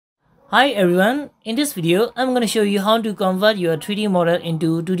Hi everyone, in this video I'm going to show you how to convert your 3D model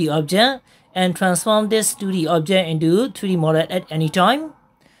into 2D object and transform this 2D object into 3D model at any time.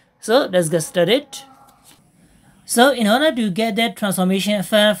 So let's get started. So in order to get that transformation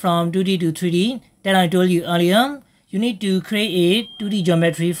effect from 2D to 3D that I told you earlier, you need to create a 2D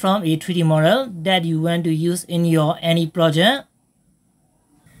geometry from a 3D model that you want to use in your any project.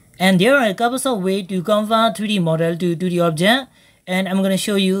 And there are a couple of ways to convert 3D model to 2D object, and I'm going to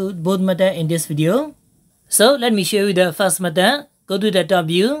show you both methods in this video. So let me show you the first method. Go to the top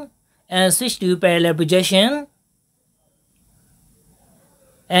view and switch to parallel projection.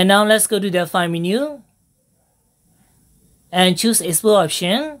 And now let's go to the file menu and choose export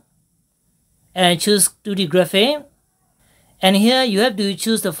option and choose 2D graphic. And here you have to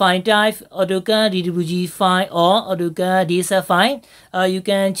choose the file type AutoCAD DWG file or AutoCAD DSL file. You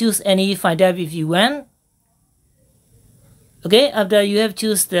can choose any file type if you want. Okay, after you have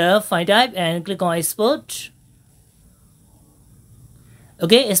choose the file type and click on export.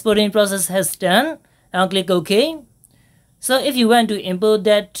 Okay, exporting process has done. Now click OK. So if you want to import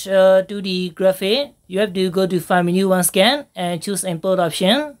that 2D graphic, you have to go to file menu once again and choose import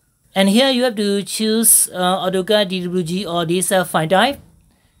option. And here you have to choose AutoCAD DWG or DSL file type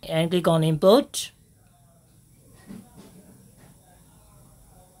and click on import.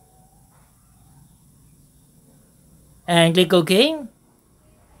 And click OK.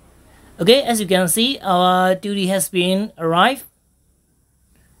 Okay, as you can see, our 2D has been arrived.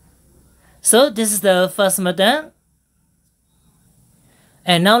 So this is the first method.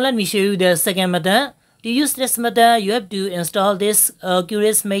 And now let me show you the second method. To use this method, you have to install this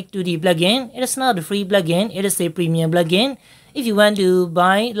Archimech 2D plugin. It is not a free plugin, it is a premium plugin. If you want to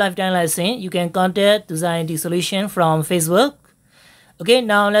buy lifetime license, you can contact Design the Solution from Facebook. Okay,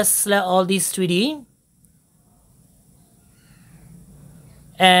 now let's select all these 3D.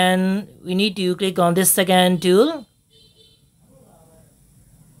 And we need to click on this second tool.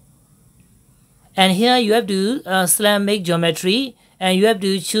 And here you have to select make geometry. And you have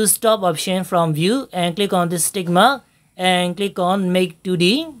to choose top option from view and click on this tick mark and click on make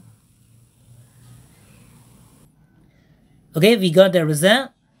 2D. Okay, we got the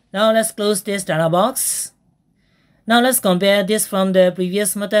result. Now let's close this dialog box. Now let's compare this from the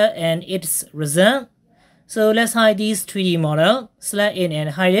previous method and its result. So let's hide this 3D model, select it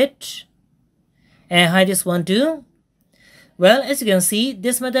and hide it. And hide this one too. Well, as you can see,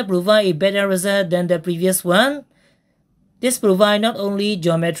 this method provides a better result than the previous one. This provides not only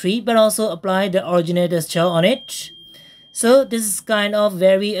geometry but also apply the original texture on it. So this is kind of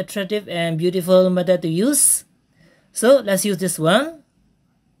very attractive and beautiful method to use. So let's use this one.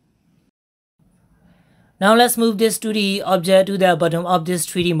 Now let's move this 2D object to the bottom of this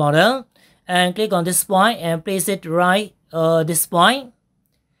 3D model and click on this point and place it right this point.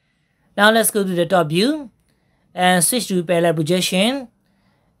 Now let's go to the top view and switch to parallel projection.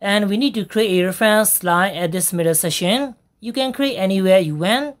 And we need to create a reference line at this middle section. You can create anywhere you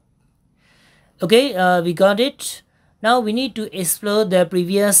want. Okay, we got it. Now we need to explode the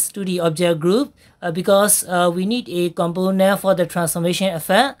previous 2D object group because we need a component for the transformation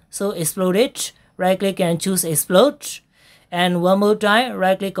effect. So explode it, right click and choose explode. And one more time,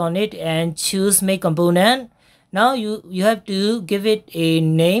 right click on it and choose make component. Now you have to give it a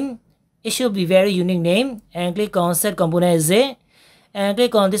name. It should be very unique name and click on set component as a. And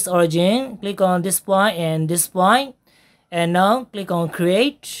click on this origin, click on this point and this point. And now click on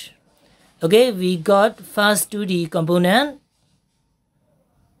create. Okay, we got first 2D component.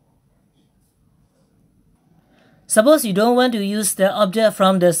 Suppose you don't want to use the object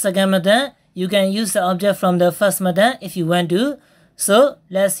from the second method, you can use the object from the first method if you want to. So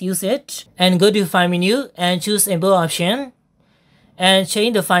let's use it and go to file menu and choose import option and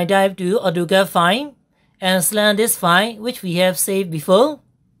change the file type to AutoCAD file and select this file which we have saved before.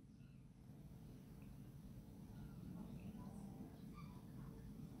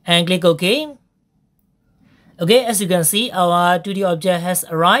 And click OK. Okay, as you can see, our 2D object has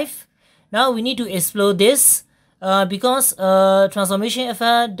arrived. Now we need to explode this because transformation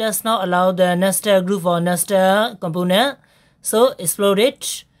effect does not allow the nested group or nested component. So explode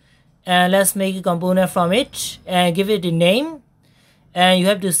it and let's make a component from it and give it a name. And you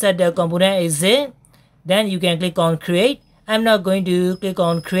have to set the component as Z. Then you can click on create. I'm not going to click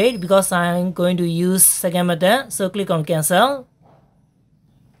on create because I'm going to use second method. So click on cancel.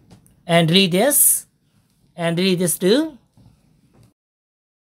 And delete this and delete this too.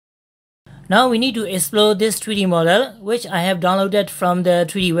 Now we need to explode this 3D model which I have downloaded from the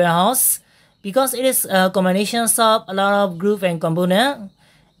 3D warehouse because it is a combination of a lot of group and component.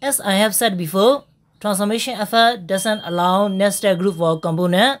 As I have said before, transformation effect doesn't allow nested group or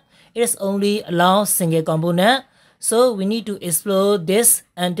component. it is only allow single component. So we need to explore this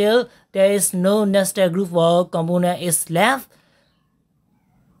until there is no nested group or component is left.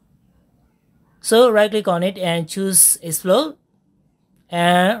 So right click on it and choose explode.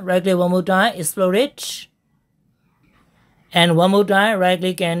 And right click one more time, explode it. And one more time, right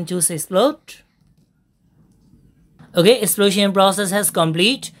click and choose explode. Okay, explosion process has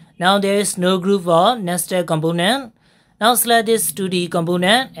complete. Now there is no group or nested component. Now select this 2D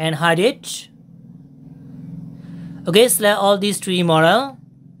component and hide it. Okay, select all these 3D model.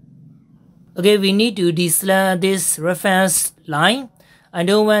 Okay, we need to deselect this reference line. I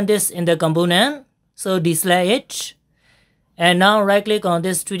don't want this in the component, so deselect it. And now right click on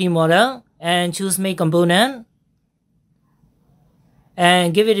this 3D model and choose make component.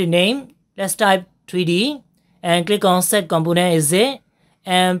 And give it a name. Let's type 3D and click on set component is it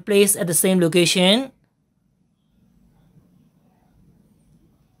and place at the same location.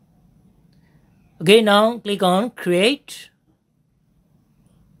 Okay, now click on create.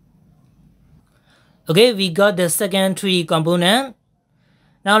 Okay, we got the second 3D component.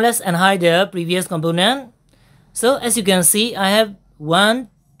 Now let's unhide the previous component. So as you can see, I have 1,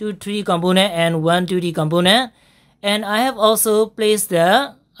 2, 3D component and 1 2D component. And I have also placed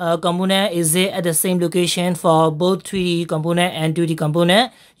the component is at the same location for both 3D component and 2D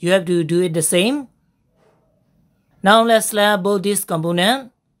component. You have to do it the same. Now let's select both these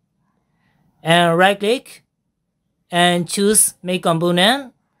component and right click and choose make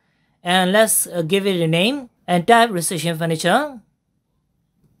component. And let's give it a name and type recession furniture.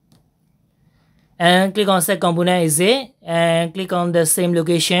 And click on set component is and click on the same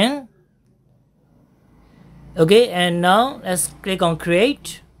location. Okay, and now let's click on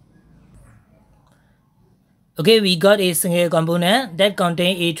create. Okay, we got a single component that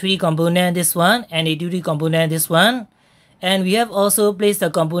contains a 3D component, this one, and a 2D component, this one. And we have also placed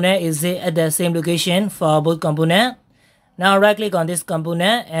the component is at the same location for both components. Now right click on this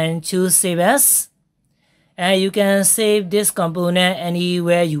component and choose save as. And you can save this component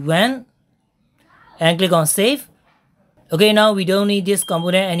anywhere you want. And click on save. Okay, now we don't need this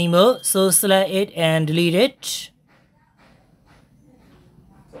component anymore, so select it and delete it.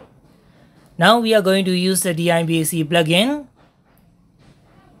 Now we are going to use the DIBAC plugin.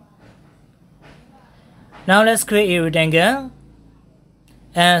 Now let's create a rectangle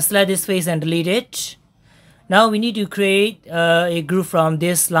and select this face and delete it. Now we need to create a group from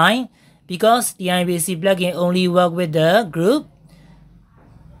this line because DIBAC plugin only work with the group.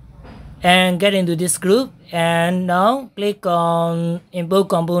 And get into this group, and now click on import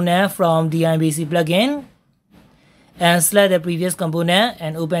component from the DIBAC plugin and select the previous component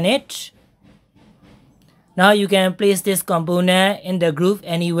and open it. Now you can place this component in the group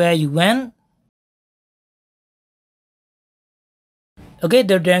anywhere you want. Okay,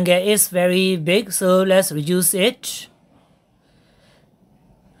 the rectangle is very big, so let's reduce it.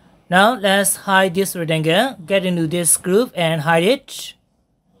 Now let's hide this rectangle, get into this group and hide it.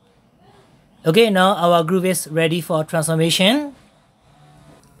 Okay, now our group is ready for transformation.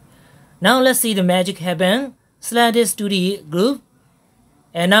 Now let's see the magic happen. Select this 2D group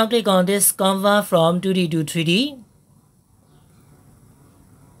and now click on this convert from 2D to 3D.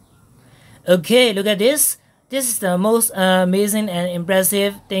 Okay, look at this. This is the most amazing and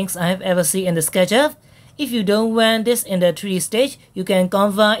impressive things I have ever seen in the SketchUp. If you don't want this in the 3D stage, you can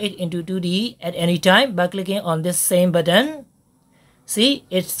convert it into 2D at any time by clicking on this same button. See,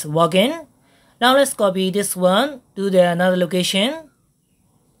 it's working. Now let's copy this one to another location.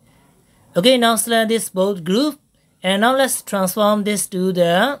 Okay, now select this both group and now let's transform this to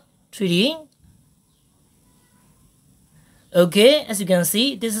the 3D. Okay, as you can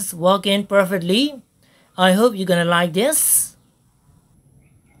see, this is working perfectly. I hope you're gonna like this.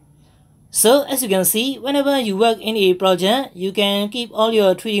 So as you can see, whenever you work in a project, you can keep all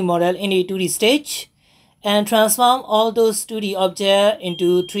your 3D model in a 2D stage and transform all those 2D objects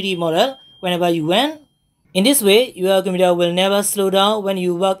into 3D model whenever you want. In this way, your computer will never slow down when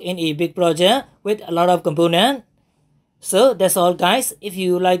you work in a big project with a lot of components. So that's all guys. If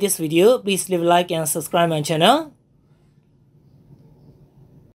you like this video, please leave a like and subscribe my channel.